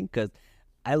interesting because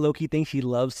I low-key think he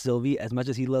loves Sylvie as much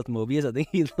as he loves Mobius. I think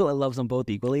he loves them both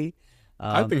equally.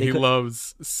 I think he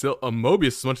loves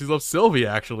Mobius as much as he loves Sylvie,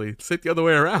 actually. It's the other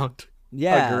way around.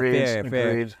 Yeah, Agreed.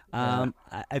 fair.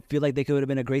 I feel like they could have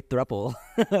been a great throuple.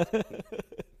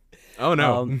 Oh,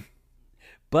 no.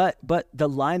 But the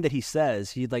line that he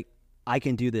says, he's like, I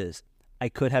can do this. I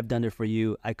could have done it for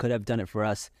you. I could have done it for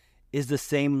us, is the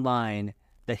same line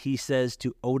that he says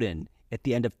to Odin at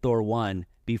the end of Thor 1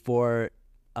 before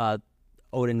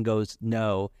Odin goes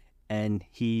no, and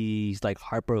he's like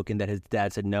heartbroken that his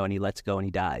dad said no, and he lets go and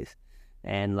he dies.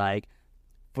 And like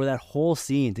for that whole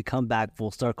scene to come back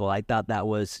full circle, I thought that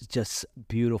was just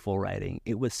beautiful writing.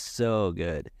 It was so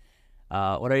good.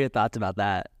 What are your thoughts about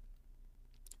that?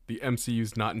 The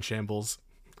MCU's not in shambles.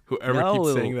 Whoever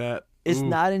keeps saying that. It's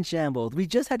not in shambles. We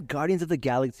just had Guardians of the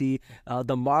Galaxy.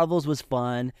 The Marvels was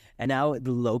fun. And now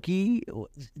the Loki,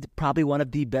 probably one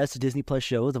of the best Disney Plus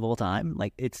shows of all time.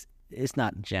 Like it's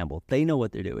not in shambles. They know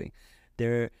what they're doing.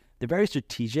 They're very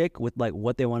strategic with like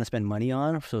what they want to spend money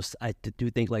on. So I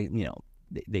do think like,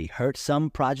 they hurt some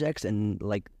projects and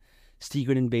like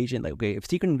Secret Invasion. Like, okay, if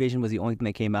Secret Invasion was the only thing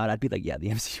that came out, I'd be like, yeah, the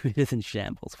MCU is in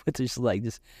shambles, which is like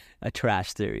just a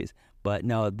trash series. But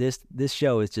no, this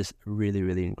show is just really,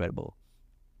 really incredible.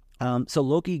 So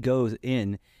Loki goes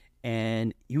in,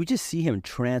 and you just see him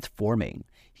transforming.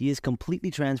 He is completely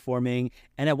transforming.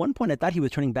 And at one point, I thought he was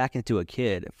turning back into a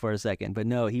kid for a second. But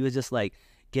no, he was just like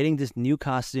getting this new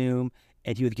costume,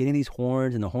 and he was getting these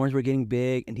horns, and the horns were getting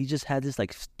big. And he just had this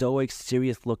like stoic,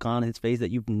 serious look on his face that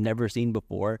you've never seen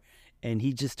before. And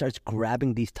he just starts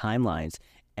grabbing these timelines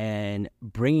and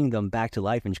bringing them back to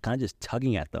life and kind of just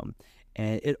tugging at them.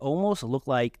 And it almost looked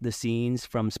like the scenes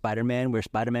from Spider-Man where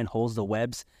Spider-Man holds the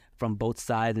webs from both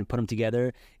sides and put them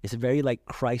together. It's a very like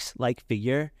Christ-like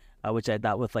figure, which I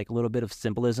thought with like a little bit of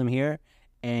symbolism here.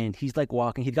 And he's like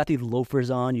walking. He's got these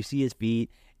loafers on. You see his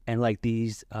feet, and like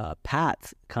these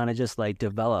paths kind of just like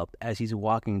develop as he's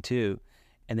walking too.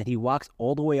 And then he walks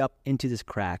all the way up into this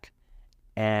crack,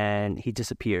 and he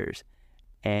disappears.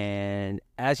 And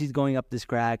as he's going up this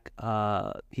crack,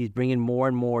 he's bringing more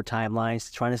and more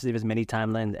timelines, trying to save as many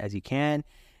timelines as he can.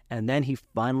 And then he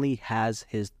finally has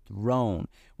his throne,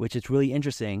 which is really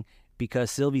interesting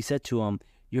because Sylvie said to him,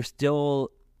 you're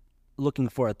still looking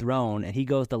for a throne. And he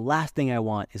goes, the last thing I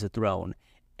want is a throne.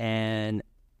 And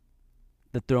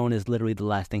the throne is literally the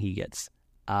last thing he gets.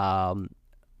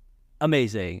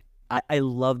 Amazing. I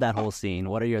love that whole scene.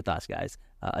 What are your thoughts, guys?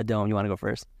 Adom, you want to go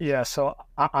first? Yeah, so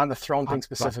on the throne thing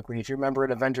specifically, if you remember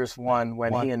in Avengers 1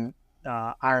 when he and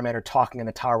Iron Man are talking in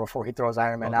the tower before he throws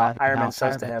Iron Man out, Iron Man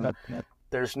says to him,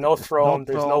 there's no throne,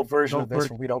 there's no version of this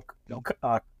where we don't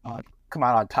come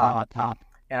out on top.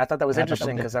 And I thought that was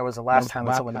interesting because that was the last time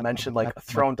that someone mentioned like a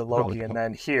throne to Loki, and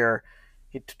then here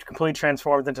he completely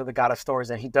transformed into the God of Stories,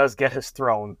 and he does get his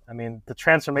throne. I mean, the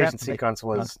transformation sequence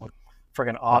was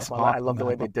friggin' awesome. I love the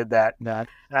way they did that. And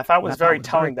I thought it was very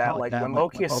telling that, like, when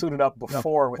Loki has suited up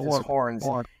before with his horns,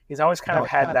 he's always kind of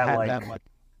had that, like,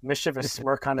 mischievous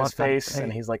smirk on his face,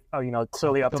 and he's like, oh,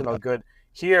 clearly up to no good.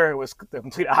 Here, it was the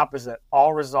complete opposite.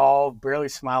 All resolved, barely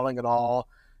smiling at all,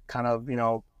 kind of,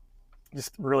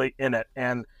 just really in it.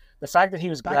 And the fact that he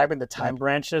was grabbing the time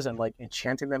branches and, like,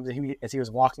 enchanting them as he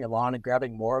was walking along and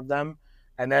grabbing more of them,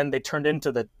 and then they turned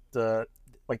into the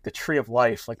tree of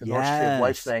life, like the Norse tree of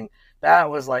life thing.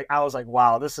 That was like, I was like,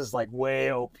 wow, this is like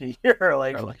way OP here.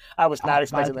 Like, I was not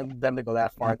expecting them to go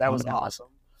that far. That was awesome.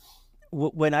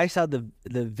 When I saw the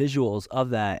visuals of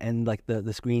that and like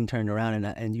the screen turned around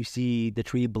and you see the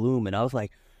tree bloom, and I was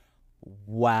like,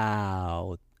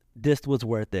 wow, this was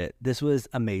worth it. This was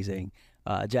amazing.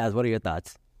 Jazz, what are your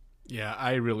thoughts? Yeah,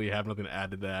 I really have nothing to add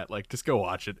to that. Like, just go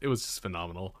watch it. It was just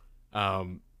phenomenal.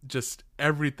 Just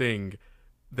everything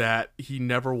that he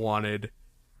never wanted.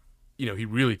 He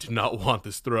really did not want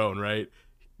this throne, right?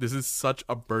 This is such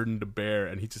a burden to bear,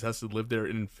 and he just has to live there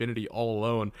in infinity all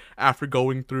alone after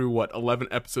going through, 11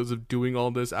 episodes of doing all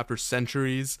this, after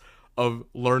centuries of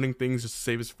learning things just to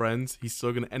save his friends. He's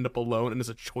still going to end up alone, and it's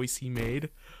a choice he made.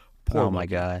 Poor my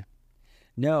God.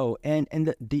 No, and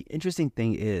the interesting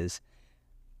thing is,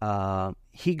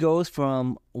 he goes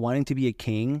from wanting to be a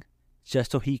king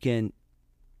just so he can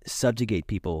subjugate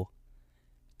people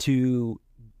to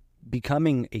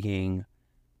becoming a king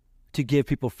to give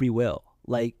people free will.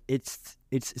 Like it's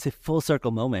a full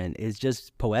circle moment. It's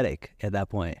just poetic at that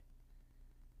point.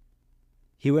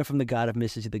 He went from the god of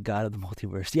mystery to the god of the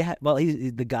multiverse. Yeah, well,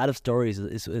 he's the god of stories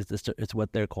is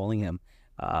what they're calling him,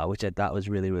 which I thought was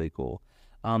really, really cool.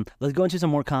 Let's go into some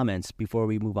more comments before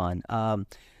we move on.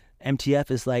 MTF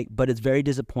is like, but it's very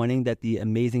disappointing that the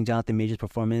amazing Jonathan Majors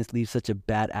performance leaves such a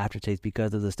bad aftertaste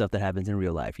because of the stuff that happens in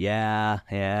real life. Yeah.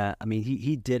 I mean,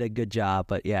 he did a good job,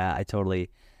 but yeah, I totally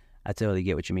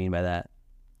get what you mean by that.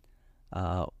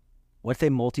 What's a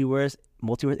multiverse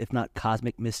if not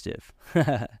cosmic mischief?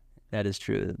 That is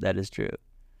true.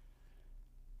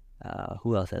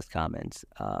 Who else has comments?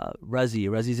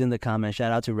 Ruzzy's in the comments.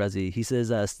 Shout out to Ruzzy. He says,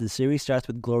 the series starts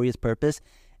with glorious purpose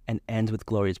and ends with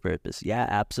glorious purpose. Yeah,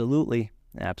 absolutely.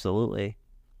 I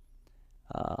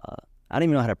don't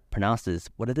even know how to pronounce this.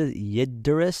 What is it?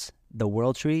 Yggdrasil, the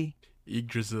world tree?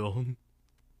 Yggdrasil,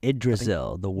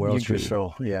 the world tree.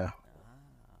 Yggdrasil, yeah.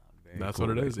 That's cool,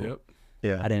 what it is, cool. Yep.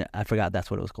 Yeah. I forgot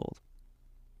that's what it was called.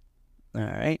 All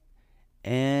right.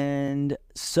 And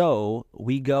so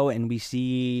we go and we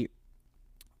see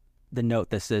the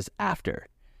note that says after.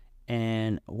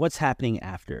 And what's happening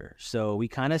after? So we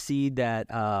kind of see that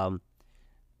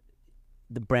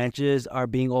the branches are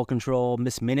being all controlled.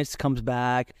 Miss Minutes comes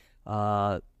back.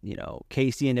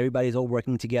 Casey and everybody's all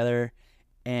working together.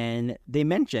 And they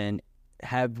mention,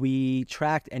 have we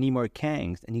tracked any more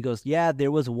Kangs? And he goes, yeah,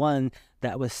 there was one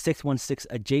that was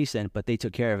 616 adjacent, but they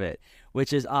took care of it,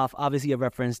 which is obviously a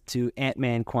reference to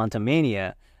Ant-Man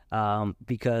Quantumania,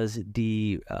 because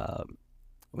the,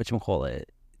 whatchamacallit,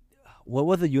 what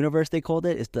was the universe they called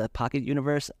it? It's the pocket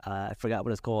universe. I forgot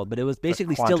what it's called, but it was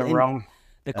basically still in realm.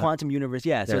 The quantum universe.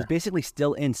 Yeah, so it's basically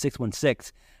still in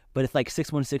 616, but it's like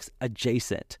 616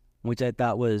 adjacent, which I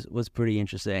thought was pretty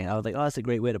interesting. I was like, oh, that's a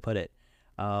great way to put it.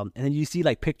 And then you see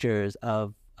like pictures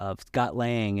of Scott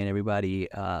Lang and everybody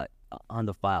on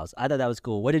the files. I thought that was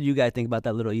cool. What did you guys think about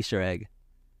that little Easter egg?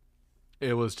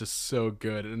 It was just so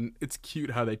good, and it's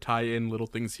cute how they tie in little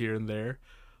things here and there.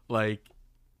 Like,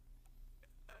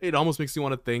 it almost makes me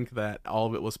want to think that all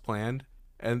of it was planned,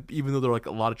 and even though there are like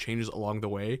a lot of changes along the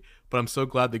way, but I'm so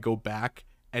glad they go back,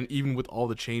 and even with all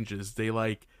the changes, they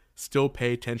like still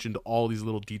pay attention to all these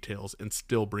little details and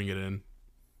still bring it in.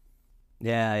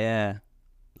 Yeah.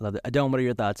 Love it. Adon, what are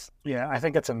your thoughts? Yeah, I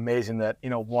think it's amazing that,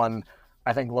 one,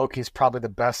 I think Loki's probably the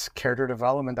best character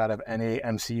development out of any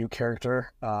MCU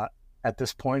character at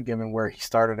this point, given where he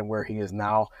started and where he is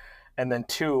now. And then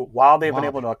two, while they've been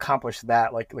able to accomplish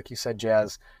that, like you said,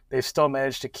 Jazz, they've still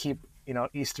managed to keep,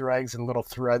 Easter eggs and little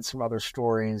threads from other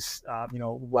stories,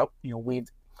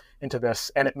 weaved into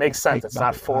this. And it makes sense. It's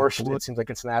not forced. It seems like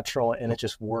it's natural, and it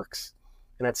just works.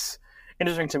 And it's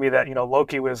interesting to me that,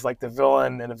 Loki was like the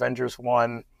villain in Avengers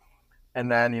 1, and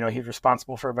then, he's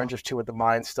responsible for Avengers 2 with the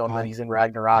Mind Stone, and then he's in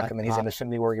Ragnarok, and then he's in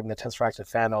Infinity War giving the Tesseract to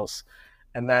Thanos.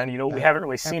 And then, we haven't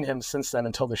really seen him since then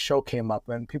until the show came up,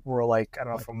 and people were like, I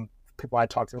don't know, from people I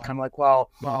talked to, kind of like, well,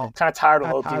 kind of tired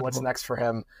of Loki. What's next for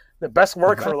him? The best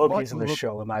work for Loki's in this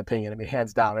show, in my opinion. I mean,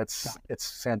 hands down,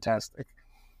 it's fantastic.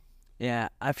 Yeah,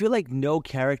 I feel like no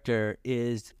character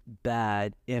is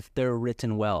bad if they're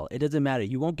written well. It doesn't matter.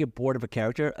 You won't get bored of a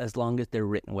character as long as they're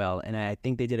written well. And I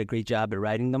think they did a great job at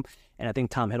writing them. And I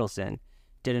think Tom Hiddleston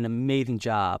did an amazing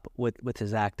job with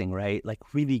his acting, right? Like,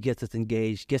 really gets us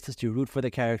engaged, gets us to root for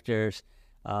the characters.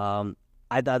 I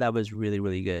thought that was really,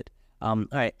 really good. All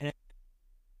right.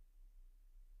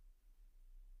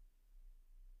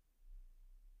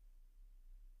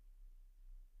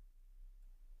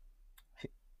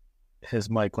 His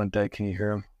mic went dead. Can you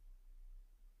hear him?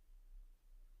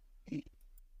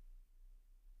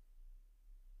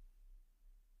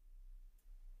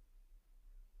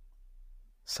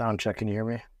 Sound check. Can you hear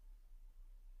me?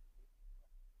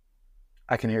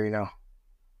 I can hear you now.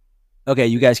 Okay,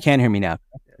 you guys can hear me now.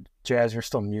 Jazz, you're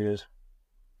still muted.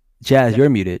 Jazz, you're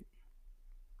muted.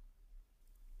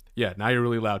 Yeah, now you're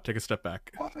really loud. Take a step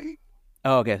back.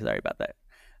 Oh, okay. Sorry about that.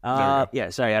 Yeah,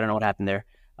 sorry. I don't know what happened there.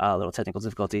 A little technical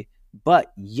difficulty.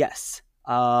 But yes,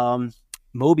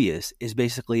 Mobius is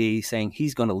basically saying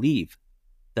he's going to leave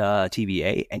the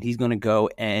TVA and he's going to go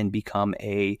and become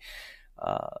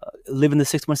live in the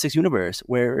 616 universe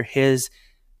where his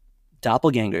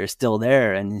doppelganger is still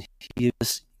there, and he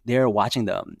was there watching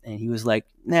them. And he was like,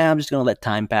 nah, I'm just going to let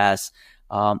time pass.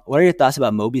 What are your thoughts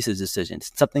about Mobius' decision?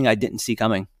 It's something I didn't see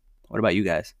coming. What about you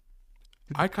guys?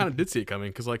 I kind of did see it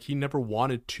coming because, like, he never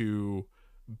wanted to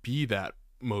be that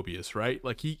Mobius, right?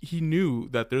 Like he knew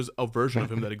that there's a version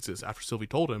of him that exists after Sylvie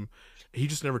told him. He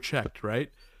just never checked, right?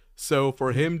 So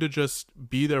for him to just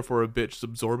be there for a bit, just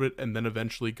absorb it, and then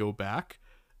eventually go back,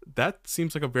 that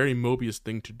seems like a very Mobius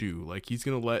thing to do. Like, he's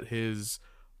going to let his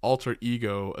alter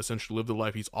ego essentially live the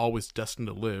life he's always destined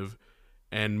to live.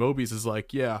 And Mobius is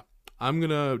like, yeah, I'm going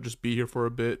to just be here for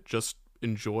a bit, just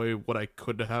enjoy what I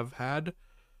could have had.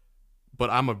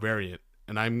 But I'm a variant,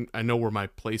 and I know where my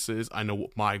place is. I know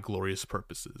what my glorious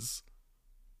purpose is.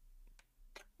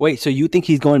 Wait, so you think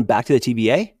he's going back to the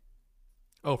TVA?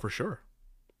 Oh, for sure.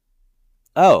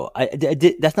 Oh,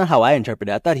 that's not how I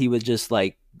interpreted it. I thought he was just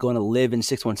like going to live in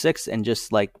 616 and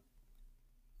just like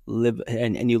live a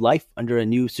new life under a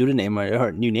new pseudonym or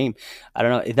a new name. I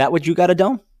don't know. Is that what you got, a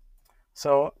Dome?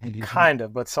 So kind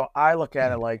of, but so I look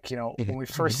at it like, when we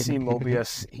first see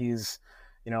Mobius, he's,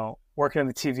 working in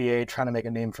the TVA, trying to make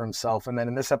a name for himself. And then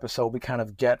in this episode, we kind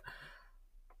of get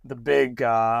the big,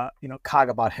 cog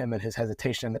about him and his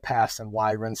hesitation in the past and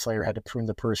why Renslayer had to prune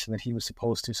the person that he was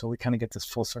supposed to. So we kind of get this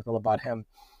full circle about him.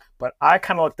 But I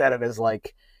kind of looked at it as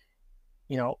like,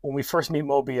 when we first meet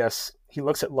Mobius, he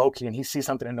looks at Loki and he sees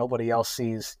something that nobody else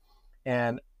sees.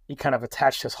 And he kind of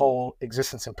attached his whole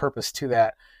existence and purpose to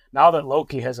that. Now that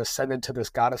Loki has ascended to this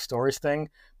God of Stories thing,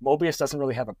 Mobius doesn't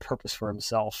really have a purpose for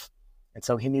himself. And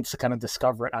so he needs to kind of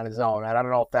discover it on his own. And I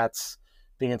don't know if that's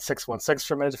being in 616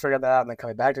 for a minute to figure that out and then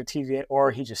coming back to TVA,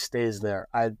 or he just stays there.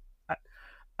 I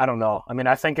don't know. I mean,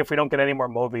 I think if we don't get any more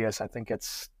Mobius, I think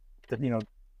it's,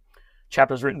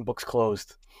 chapters written, books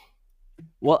closed.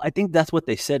 Well, I think that's what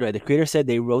they said, right? The creator said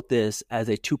they wrote this as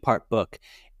a 2-part book,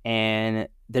 and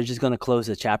they're just going to close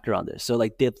the chapter on this. So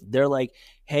like they're like,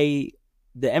 hey,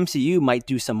 the MCU might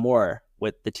do some more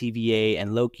with the TVA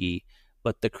and Loki,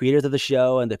 but the creators of the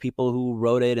show and the people who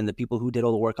wrote it and the people who did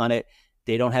all the work on it,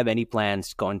 they don't have any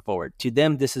plans going forward. To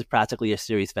them, this is practically a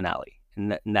series finale,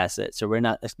 and that's it. So we're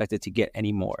not expected to get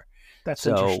any more. That's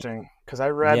interesting, because I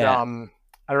read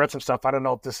some stuff. I don't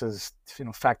know if this is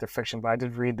fact or fiction, but I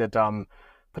did read that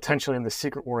potentially in the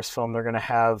Secret Wars film they're going to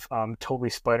have Tobey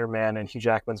Spider-Man and Hugh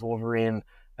Jackman's Wolverine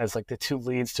as like the two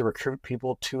leads to recruit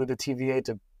people to the TVA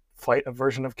to fight a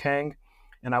version of Kang.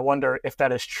 And I wonder if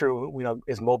that is true.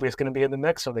 Is Mobius going to be in the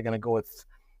mix, or are they going to go with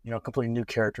completely new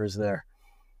characters there?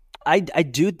 I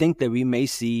do think that we may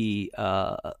see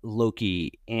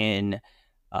Loki in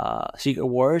Secret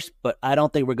Wars, but I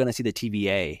don't think we're going to see the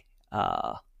TVA.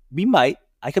 We might.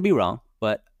 I could be wrong,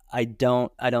 but I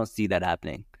don't see that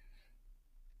happening.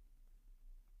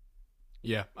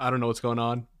 Yeah, I don't know what's going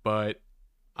on, but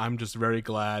I'm just very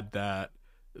glad that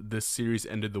this series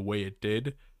ended the way it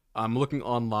did. I'm looking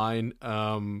online,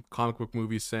 comic book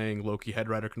movies saying Loki head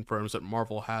writer confirms that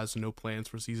Marvel has no plans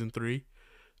for season 3.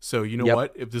 So you know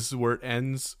what? If this is where it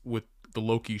ends with the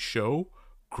Loki show,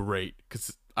 great,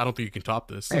 because I don't think you can top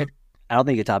this. I don't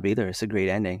think you can top either. It's a great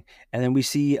ending. And then we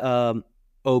see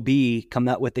OB come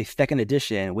out with a second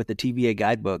edition with the TVA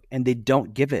guidebook, and they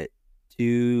don't give it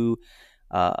to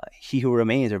He Who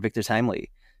Remains or Victor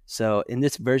Timely. So in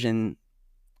this version,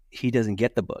 he doesn't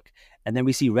get the book. And then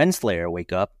we see Renslayer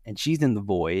wake up, and she's in the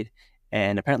Void.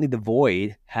 And apparently the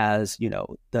Void has,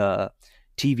 the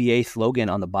TVA slogan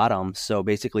on the bottom. So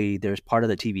basically there's part of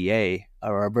the TVA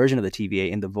or a version of the TVA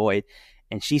in the Void.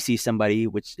 And she sees somebody,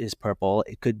 which is purple.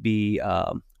 It could be,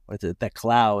 that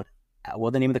cloud.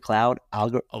 What's the name of the cloud?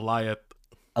 Alioth.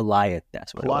 Alioth,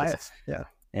 that's what it was. Alioth, yeah.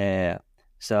 Yeah.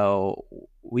 So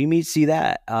we may see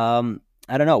that.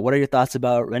 I don't know. What are your thoughts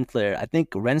about Renslayer? I think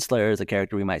Renslayer is a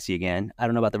character we might see again. I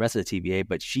don't know about the rest of the TVA,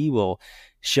 but she will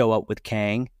show up with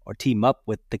Kang or team up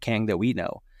with the Kang that we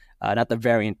know. Not the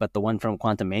variant, but the one from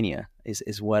Quantum Mania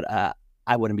is what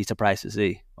I wouldn't be surprised to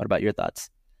see. What about your thoughts?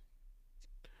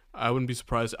 I wouldn't be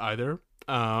surprised either.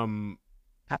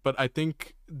 But I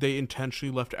think they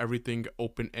intentionally left everything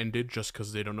open-ended just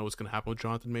because they don't know what's going to happen with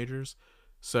Jonathan Majors.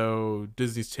 So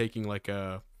Disney's taking like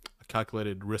a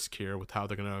calculated risk here with how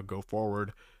they're going to go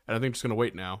forward. And I think they're just going to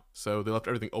wait now. So they left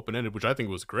everything open-ended, which I think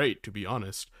was great, to be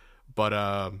honest. But,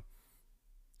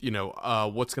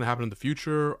 what's going to happen in the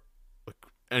future? Like,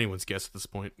 anyone's guess at this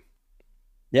point.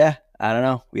 Yeah, I don't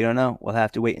know. We don't know. We'll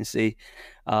have to wait and see.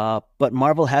 But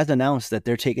Marvel has announced that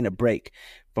they're taking a break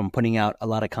from putting out a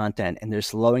lot of content, and they're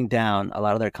slowing down a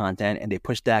lot of their content, and they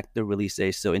pushed back the release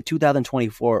date. So in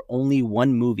 2024, only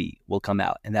one movie will come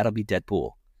out, and that'll be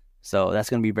Deadpool. So that's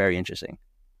going to be very interesting.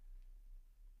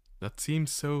 That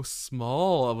seems so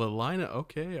small of a lineup.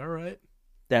 Okay, all right.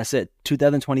 That's it.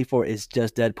 2024 is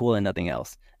just Deadpool and nothing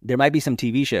else. There might be some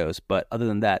TV shows, but other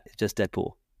than that, it's just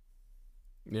Deadpool.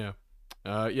 Yeah.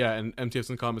 And MTF's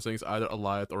in the comments saying it's either a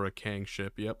Alioth or a Kang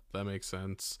ship. Yep, that makes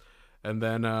sense. And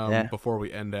then before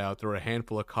we end out, there were a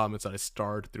handful of comments that I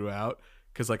starred throughout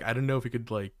because like I didn't know if we could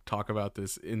like talk about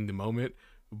this in the moment,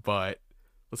 but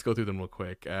let's go through them real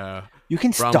quick. You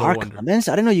can star comments?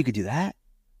 I didn't know you could do that.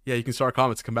 Yeah, you can start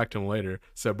comments. Come back to them later.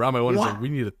 So Brownboy Wonder said we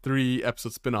need a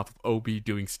 3-episode spinoff of OB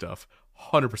doing stuff.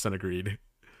 100% agreed.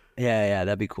 Yeah,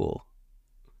 that'd be cool.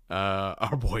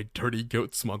 Our boy Dirty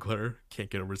Goat Smuggler, can't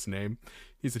get over his name.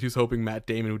 He said he was hoping Matt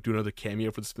Damon would do another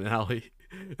cameo for the finale.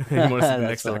 He wanted to see the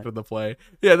next act of the play.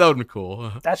 Yeah, that would be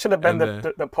cool. That should have been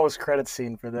the post-credit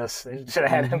scene for this. They should have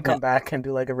had him come back and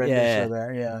do like a rendition of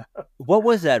there. Yeah. What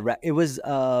was that? It was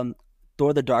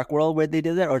Thor: The Dark World where they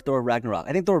did that, or Thor: Ragnarok?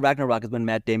 I think Thor: Ragnarok is when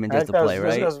Matt Damon does the play,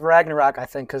 right? It was Ragnarok, I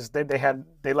think, because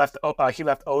he left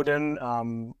Odin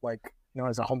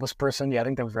as a homeless person. Yeah, I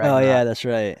think that was Ragnarok. Oh yeah, that's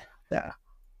right. Yeah.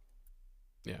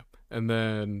 Yeah. And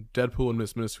then Deadpool and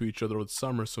Miss Minutes to each other with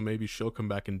Summer, so maybe she'll come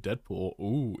back in Deadpool.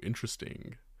 Ooh,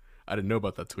 interesting. I didn't know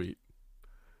about that tweet.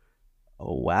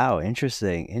 Oh, wow.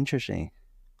 Interesting.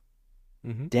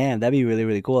 Mm-hmm. Damn, that'd be really,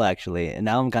 really cool, actually. And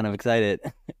now I'm kind of excited.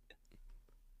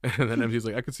 And then MC's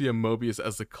like, I could see a Mobius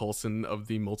as the Coulson of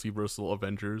the Multiversal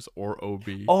Avengers or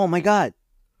OB. Oh, my God.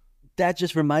 That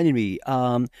just reminded me.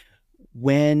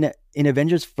 When in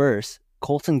Avengers First,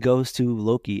 Coulson goes to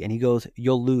Loki and he goes,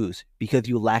 "You'll lose because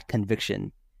you lack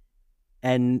conviction."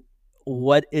 And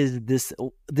what is this?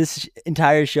 This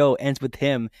entire show ends with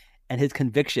him and his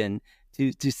conviction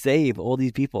to save all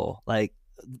these people. Like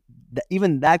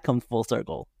even that comes full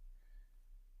circle.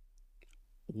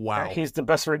 Wow, he's the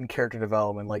best written character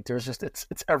development. Like there's just it's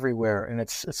everywhere, and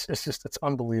it's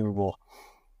unbelievable.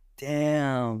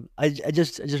 Damn, I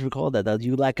just recalled that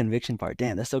you lack conviction part.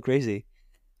 Damn, that's so crazy.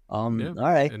 Yeah. All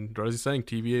right. And what is he saying?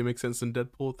 TVA makes sense in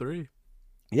Deadpool 3.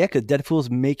 Yeah, because Deadpool's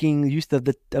making use of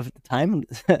the time,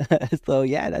 so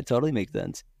yeah, that totally makes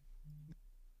sense.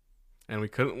 And we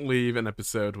couldn't leave an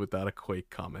episode without a Quake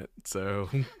comment. So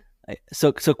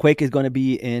Quake is going to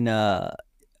be in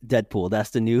Deadpool. That's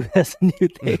the new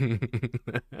thing.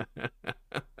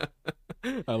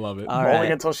 I love it. Only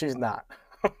until she's not.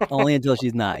 Only until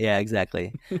she's not. Yeah,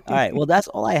 exactly. All right. Well, that's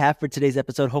all I have for today's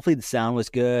episode. Hopefully the sound was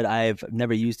good. I've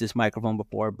never used this microphone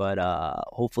before, but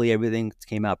hopefully everything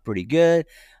came out pretty good.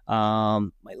 My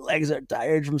legs are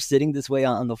tired from sitting this way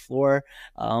on the floor.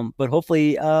 But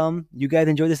hopefully you guys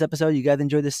enjoyed this episode. You guys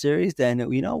enjoyed this series. Then,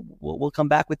 we'll come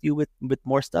back with you with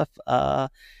more stuff,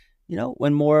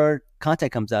 when more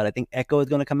content comes out. I think Echo is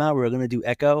going to come out. We're going to do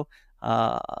Echo.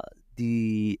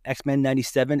 The X-Men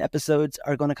 97 episodes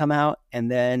are going to come out, and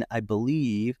then I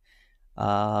believe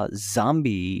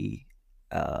zombie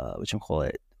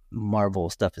Marvel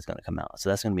stuff is going to come out, so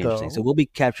that's going to be interesting. So we'll be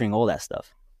capturing all that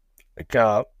stuff, like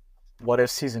What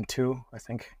If Season 2, I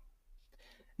think.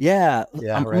 I'm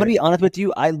going to be honest with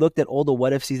you. I looked at all the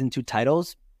What If Season 2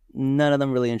 titles. None of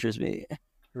them really interest me.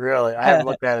 Really? I haven't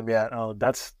looked at them yet. Oh,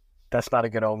 that's not a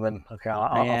good omen. Okay,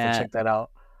 I'll have to check that out.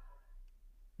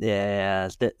 Yeah,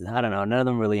 I don't know. None of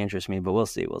them really interest me, but we'll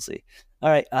see. All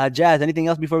right, Jazz, anything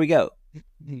else before we go?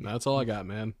 That's all I got,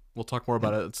 man. We'll talk more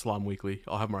about it at Salaam Weekly.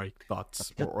 I'll have my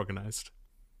thoughts more organized.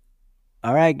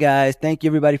 All right, guys. Thank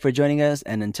you, everybody, for joining us.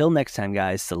 And until next time,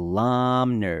 guys,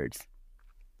 Salaam, nerds.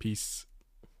 Peace.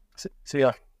 See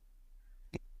ya.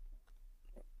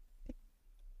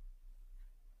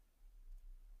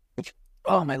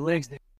 Oh, my legs.